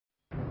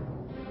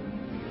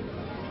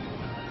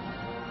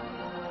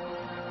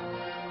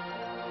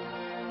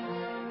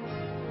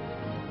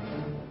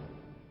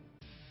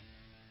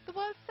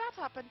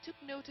and took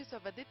notice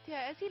of Aditya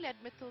as he led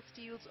Mittal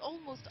Steel's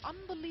almost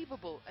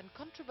unbelievable and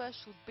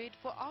controversial bid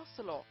for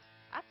Arcelor,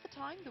 at the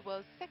time the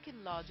world's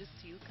second largest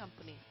steel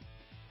company.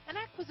 An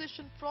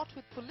acquisition fraught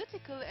with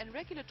political and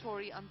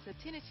regulatory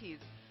uncertainties,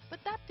 but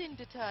that didn't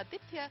deter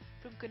Aditya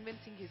from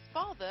convincing his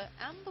father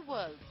and the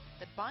world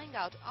that buying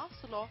out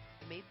Arcelor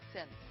made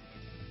sense.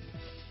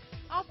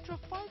 After a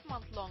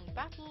 5-month-long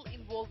battle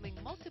involving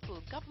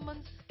multiple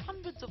governments,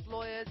 hundreds of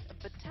lawyers, a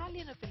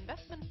battalion of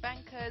investment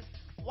bankers,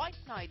 white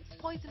knights,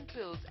 poison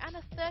pills and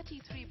a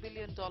 $33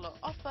 billion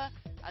offer,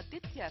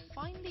 Aditya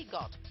finally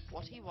got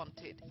what he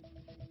wanted.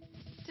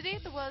 Today,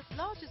 the world's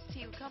largest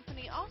steel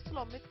company,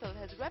 ArcelorMittal,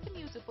 has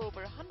revenues of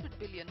over $100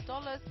 billion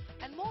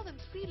and more than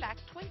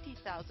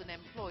 320,000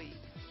 employees.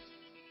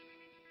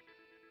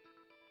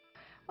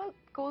 Well,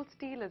 cold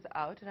steel is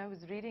out, and I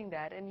was reading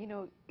that, and you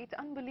know, it's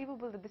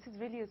unbelievable that this is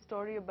really a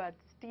story about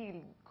steel,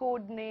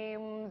 code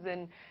names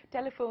and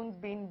telephones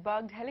being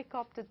bugged,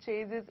 helicopter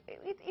chases.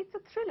 It's a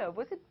thriller.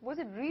 Was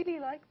it really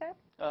like that?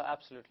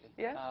 Absolutely.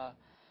 Yeah.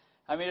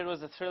 I mean, it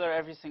was a thriller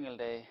every single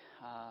day.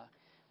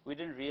 We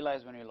didn't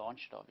realize when we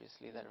launched,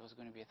 obviously, that it was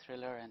going to be a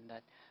thriller, and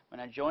that when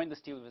I joined the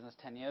steel business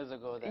 10 years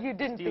ago, that you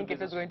didn't think it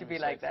was going to be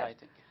like that.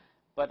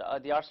 But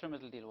the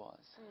ArcelorMittal deal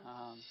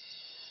was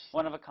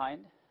one of a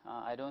kind.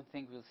 I don't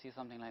think we'll see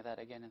something like that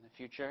again in the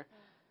future.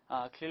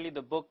 Clearly,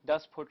 the book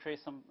does portray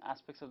some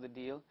aspects of the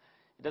deal.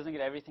 It doesn't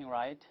get everything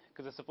right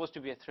because it's supposed to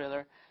be a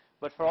thriller.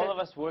 But for all of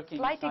us working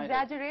slight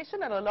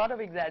exaggeration or a lot of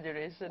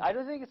exaggeration? I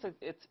don't think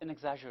it's an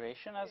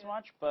exaggeration as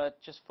much,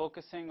 but just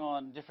focusing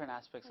on different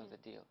aspects of the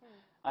deal.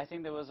 I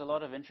think there was a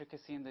lot of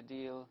intricacy in the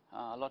deal,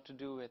 a lot to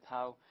do with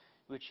how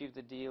we achieved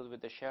the deal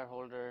with the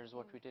shareholders,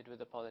 what we did with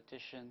the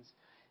politicians.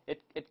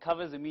 It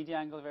covers the media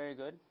angle very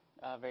good.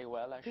 Very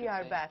well, I should say.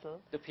 PR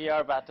battle. The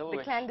PR battle.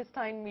 The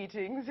clandestine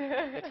meetings.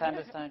 The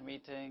clandestine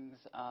meetings,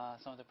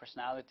 some of the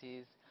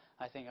personalities,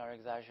 I think, are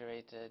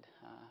exaggerated,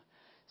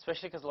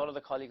 especially because a lot of the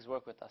colleagues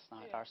work with us now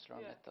at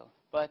ArcelorMittal.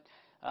 But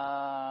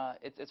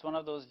it's one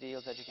of those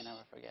deals that you can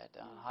never forget.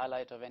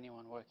 Highlight of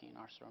anyone working in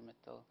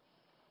ArcelorMittal.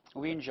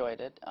 We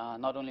enjoyed it,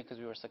 not only because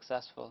we were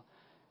successful,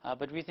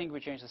 but we think we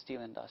changed the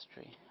steel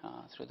industry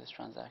through this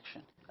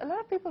transaction. A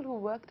lot of people who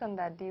worked on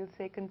that deal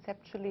say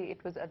conceptually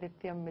it was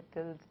Aditya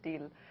Mittal's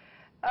deal.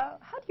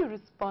 How do you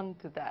respond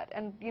to that?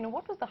 And you know,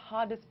 what was the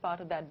hardest part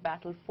of that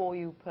battle for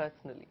you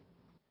personally?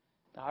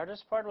 The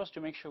hardest part was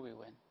to make sure we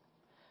win.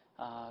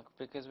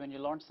 Because when you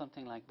launch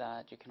something like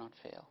that, you cannot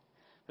fail.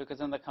 Because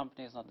then the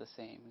company is not the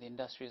same, the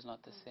industry is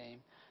not the same,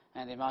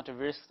 and the amount of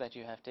risks that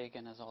you have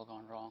taken has all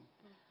gone wrong.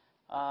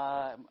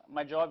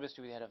 My job is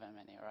to be the head of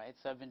M&A, right?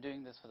 So I've been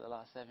doing this for the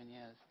last 7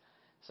 years.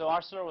 So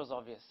Arcelor was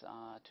obvious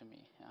to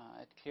me.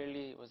 It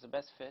clearly was the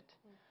best fit.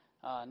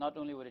 Not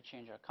only would it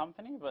change our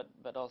company,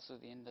 but also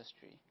the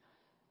industry.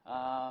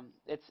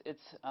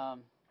 It's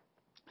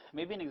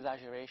maybe an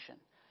exaggeration,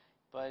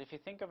 but if you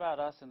think about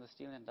us in the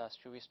steel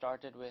industry, we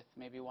started with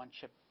maybe one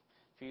chip.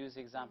 If you use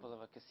the example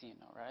of a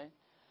casino, right?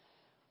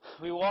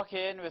 We walk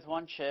in with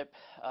one chip,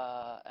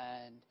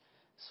 and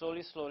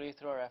slowly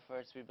through our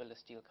efforts, we build a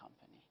steel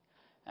company.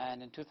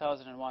 And in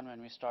 2001,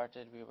 when we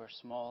started, we were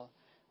small.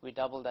 We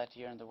doubled that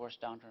year in the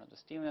worst downturn of the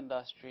steel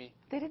industry.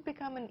 Did it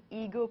become an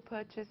ego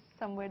purchase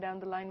somewhere down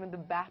the line when the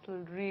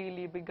battle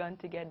really begun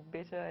to get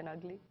bitter and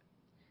ugly?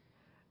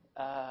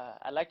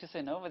 I'd like to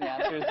say no, but the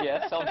answer is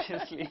yes,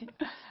 obviously.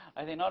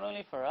 I think not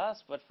only for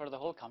us, but for the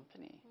whole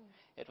company.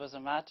 It was a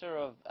matter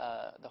of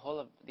the whole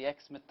of the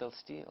ex-Mittal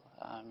Steel.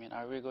 I mean,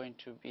 are we going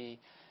to be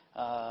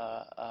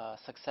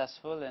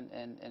successful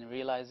in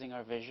realizing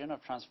our vision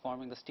of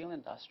transforming the steel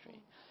industry?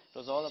 It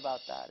was all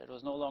about that. It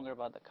was no longer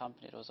about the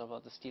company. It was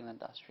about the steel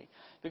industry.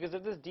 Because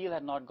if this deal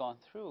had not gone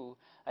through,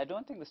 I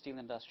don't think the steel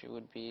industry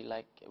would be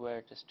like where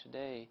it is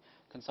today.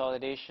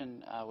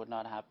 Consolidation would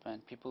not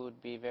happen. People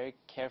would be very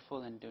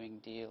careful in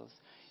doing deals.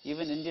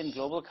 Even Indian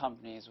global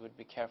companies would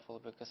be careful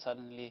because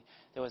suddenly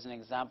there was an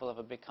example of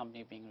a big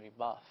company being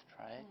rebuffed,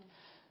 right?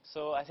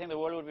 So I think the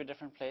world would be a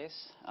different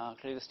place.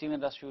 Clearly the steel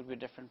industry would be a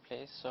different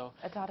place. So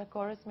a Tata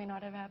chorus may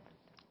not have happened.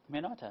 May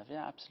not have,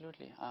 yeah,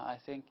 absolutely. I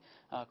think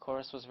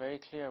Chorus was very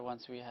clear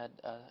once we had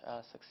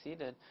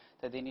succeeded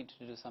that they needed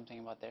to do something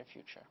about their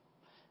future.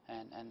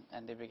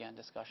 And they began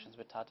discussions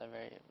with Tata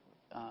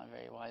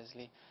very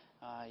wisely.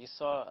 You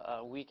saw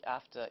a week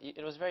after,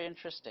 it was very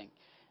interesting.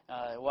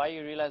 Why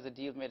you realize the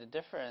deal made a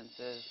difference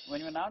is when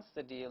you announced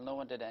the deal, no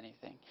one did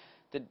anything.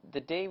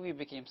 The day we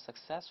became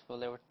successful,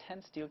 there were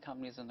 10 steel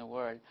companies in the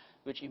world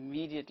which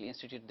immediately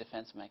instituted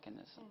defense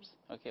mechanisms.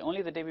 Okay,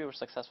 only the day we were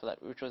successful,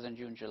 which was in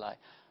June, July,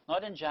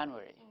 not in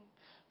January,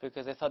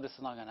 because they thought this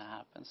is not going to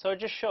happen. So it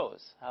just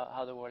shows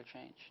how the world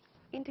changed.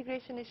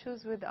 Integration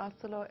issues with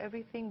Arcelor,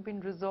 everything been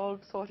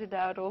resolved, sorted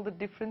out, all the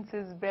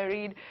differences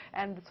buried,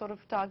 and the sort of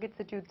targets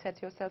that you'd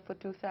set yourself for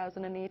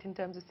 2008 in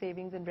terms of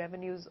savings and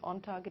revenues on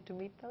target to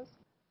meet those?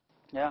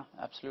 Yeah,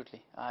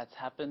 absolutely. It's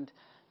happened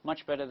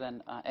much better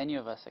than any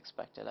of us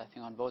expected, I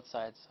think, on both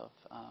sides of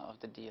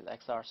the deal,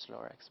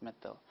 ex-Arcelor,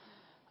 ex-Mittal.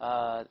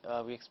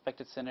 We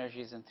expected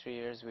synergies in 3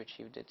 years. We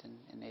achieved it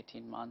in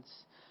 18 months.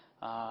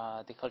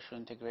 The cultural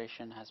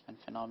integration has been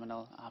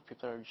phenomenal.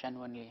 People are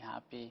genuinely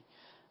happy.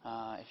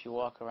 If you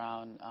walk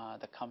around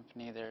the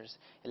company, there's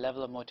a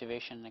level of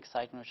motivation and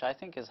excitement which I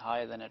think is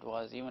higher than it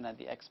was even at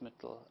the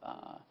ex-Mittal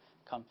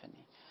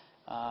company.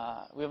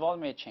 We've all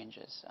made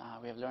changes.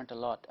 We have learned a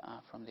lot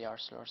from the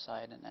Arcelor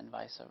side and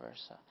vice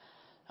versa.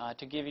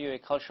 To give you a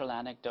cultural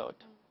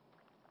anecdote,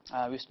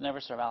 we used to never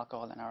serve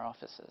alcohol in our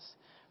offices,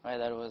 right?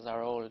 That was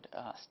our old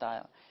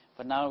style.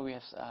 But now we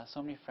have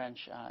so many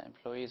French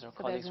employees or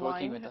colleagues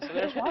working with us. So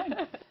there's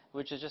wine,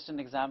 which is just an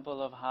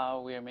example of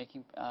how we are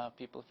making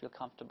people feel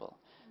comfortable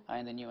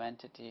in the new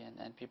entity.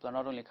 And people are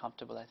not only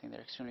comfortable, I think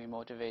they're extremely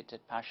motivated,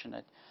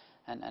 passionate,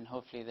 and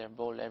hopefully they're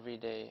bold every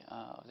day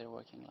of their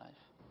working life.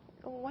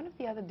 One of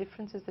the other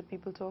differences that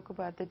people talk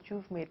about that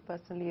you've made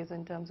personally is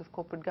in terms of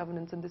corporate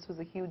governance, and this was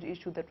a huge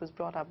issue that was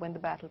brought up when the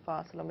battle for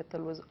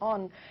ArcelorMittal was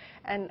on,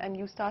 and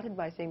you started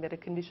by saying that a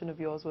condition of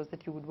yours was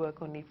that you would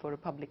work only for a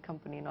public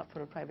company, not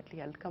for a privately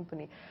held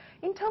company.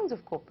 In terms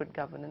of corporate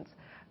governance,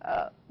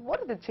 what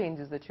are the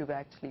changes that you've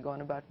actually gone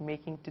about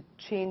making to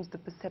change the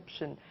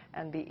perception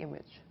and the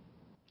image?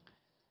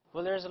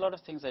 Well, there's a lot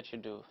of things that you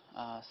do.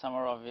 Some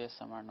are obvious,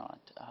 some are not.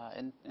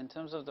 In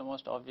terms of the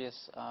most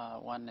obvious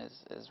one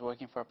is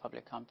working for a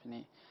public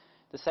company.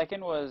 The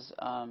second was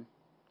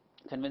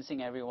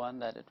convincing everyone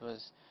that it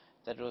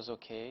was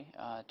okay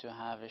to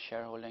have a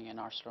shareholding in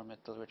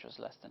ArcelorMittal, which was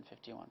less than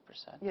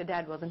 51%. Your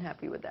dad wasn't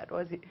happy with that,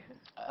 was he?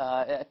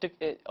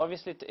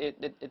 Obviously,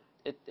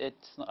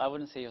 I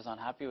wouldn't say he was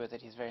unhappy with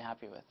it. He's very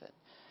happy with it.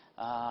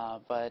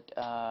 But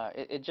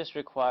it just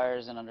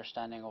requires an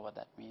understanding of what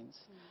that means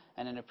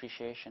and an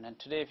appreciation. And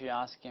today, if you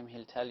ask him,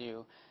 he'll tell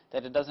you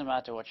that it doesn't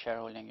matter what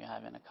shareholding you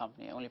have in a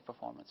company, only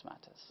performance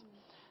matters.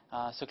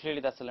 So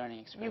clearly, that's a learning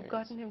experience. You've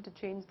gotten him to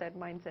change that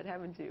mindset,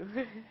 haven't you?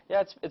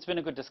 Yeah, it's been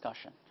a good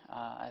discussion.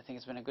 I think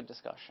it's been a good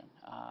discussion.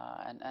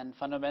 And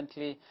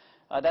fundamentally,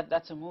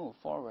 that's a move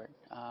forward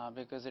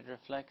because it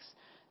reflects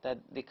that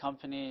the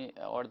company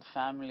or the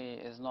family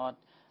is not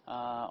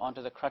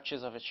onto the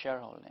crutches of its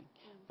shareholding,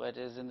 but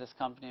is in this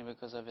company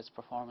because of its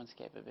performance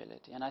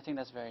capability. And I think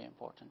that's very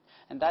important.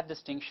 And that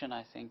distinction,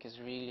 I think, is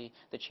really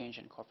the change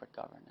in corporate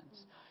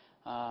governance.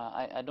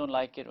 I don't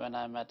like it when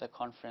I'm at a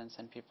conference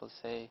and people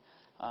say,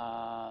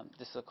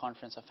 this is a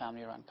conference of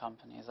family-run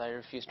companies. I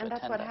refuse to attend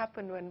that. And that's what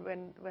happened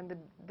when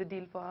the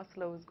deal for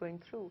Arcelor was going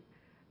through.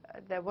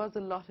 There was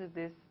a lot of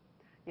this,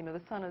 you know,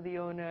 the son of the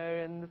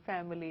owner and the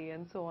family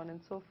and so on and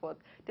so forth.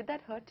 Did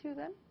that hurt you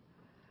then?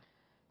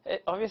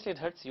 Obviously, it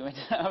hurts you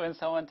when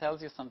someone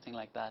tells you something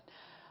like that.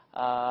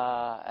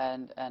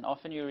 And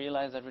often you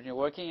realize that when you're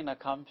working in a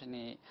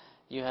company,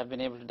 you have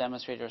been able to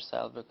demonstrate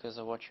yourself because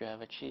of what you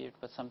have achieved,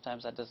 but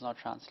sometimes that does not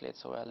translate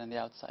so well in the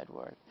outside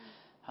world.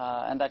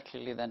 And that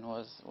clearly then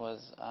was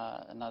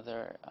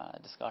another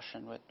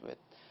discussion with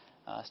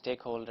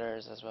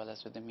stakeholders as well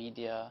as with the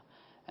media.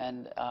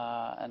 And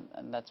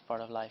that's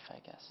part of life, I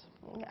guess.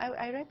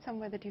 I read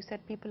somewhere that you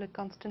said people are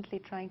constantly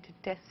trying to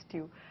test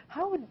you.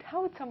 How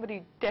would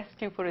somebody test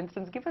you, for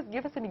instance? Give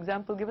us an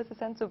example. Give us a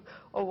sense of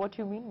what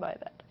you mean by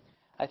that.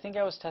 I think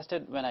I was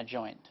tested when I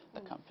joined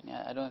the company.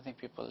 I don't think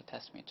people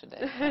test me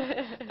today.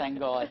 Thank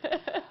God.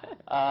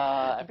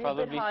 I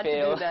probably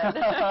failed.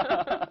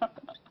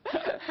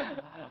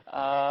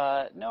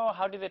 No,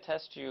 how do they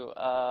test you?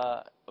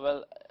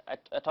 Well,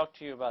 I talked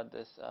to you about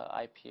this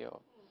IPO.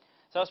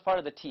 So I was part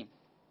of the team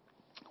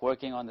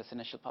working on this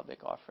initial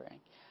public offering.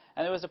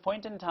 And there was a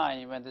point in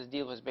time when this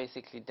deal was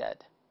basically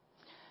dead.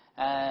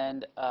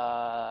 And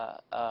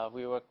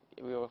we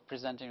were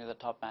presenting to the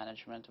top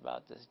management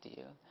about this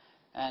deal.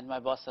 And my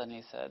boss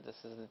suddenly said, this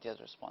is the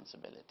deal's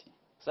responsibility.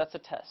 So that's a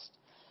test.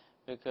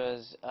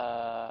 Because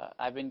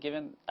I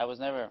was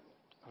never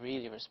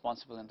really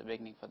responsible in the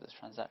beginning for this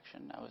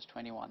transaction. I was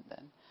 21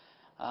 then.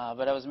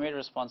 But I was made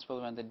responsible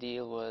when the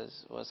deal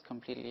was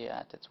completely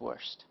at its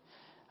worst.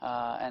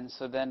 And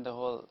so then the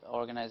whole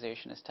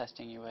organization is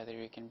testing you whether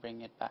you can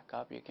bring it back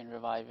up, you can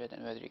revive it,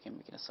 and whether you can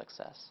make it a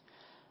success.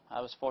 I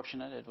was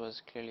fortunate. It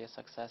was clearly a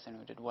success, and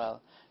we did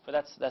well. But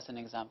that's an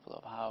example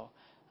of how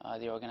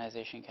the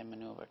organization can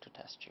maneuver to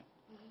test you.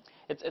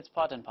 It's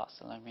part and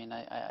parcel. I mean,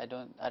 I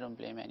don't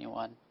blame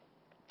anyone.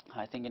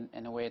 I think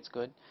in a way it's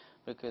good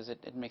because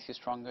it makes you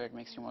stronger, it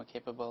makes you more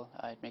capable,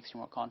 it makes you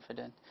more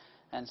confident.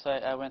 And so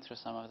I went through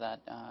some of that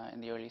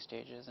in the early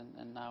stages,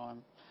 and now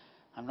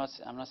I'm not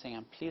saying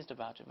I'm pleased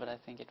about it, but I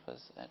think it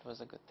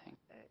was a good thing.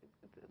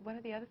 One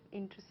of the other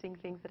interesting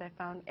things that I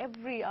found,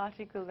 every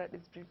article that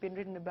has been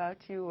written about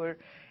you, or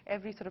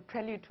every sort of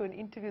prelude to an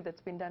interview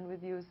that's been done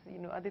with you, is, you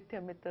know,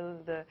 Aditya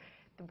Mittal, the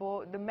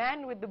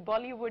man with the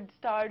Bollywood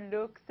star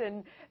looks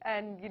and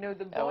you know,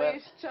 the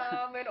boyish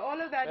charm and all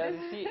of that. Well,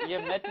 you see,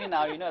 you've met me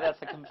now. You know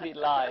that's a complete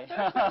lie.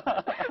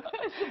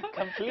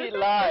 Complete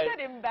lie. Does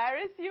that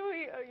embarrass you?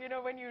 You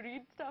know, when you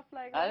read stuff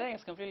like that? I think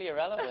it's completely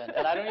irrelevant,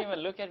 and I don't even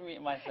look at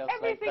myself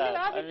like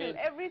that.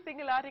 Every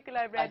single article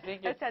I've read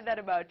has said that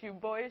about you: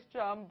 boyish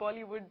charm,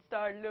 Bollywood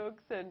star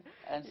looks, and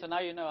so now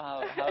you know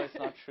how it's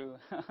not true.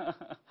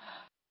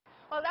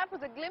 Well, that's that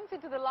was a glimpse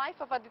into the life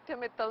of Aditya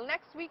Mittal.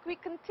 Next week, we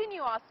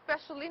continue our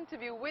special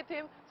interview with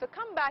him. So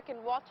come back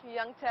and watch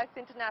Young Turks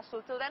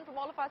International. Till then, from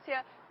all of us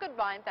here,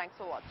 goodbye and thanks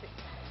for watching.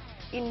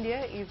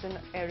 India is an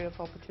area of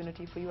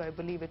opportunity for you. I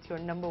believe it's your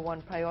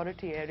 #1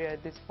 priority area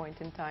at this point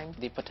in time.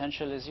 The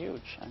potential is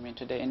huge. I mean,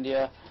 today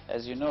India,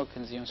 as you know,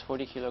 consumes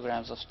 40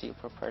 kilograms of steel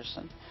per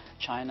person.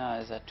 China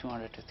is at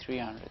 200 to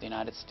 300. The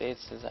United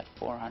States is at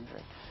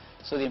 400.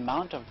 So the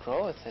amount of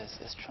growth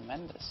is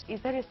tremendous. Is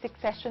there a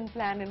succession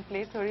plan in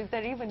place, or is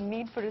there even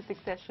need for a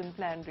succession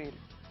plan, really?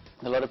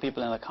 A lot of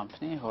people in the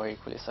company who are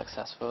equally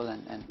successful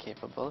and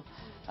capable.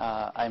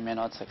 I may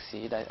not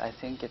succeed. I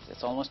think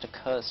it's almost a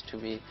curse to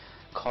be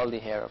called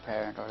the heir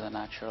apparent or the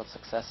natural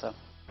successor.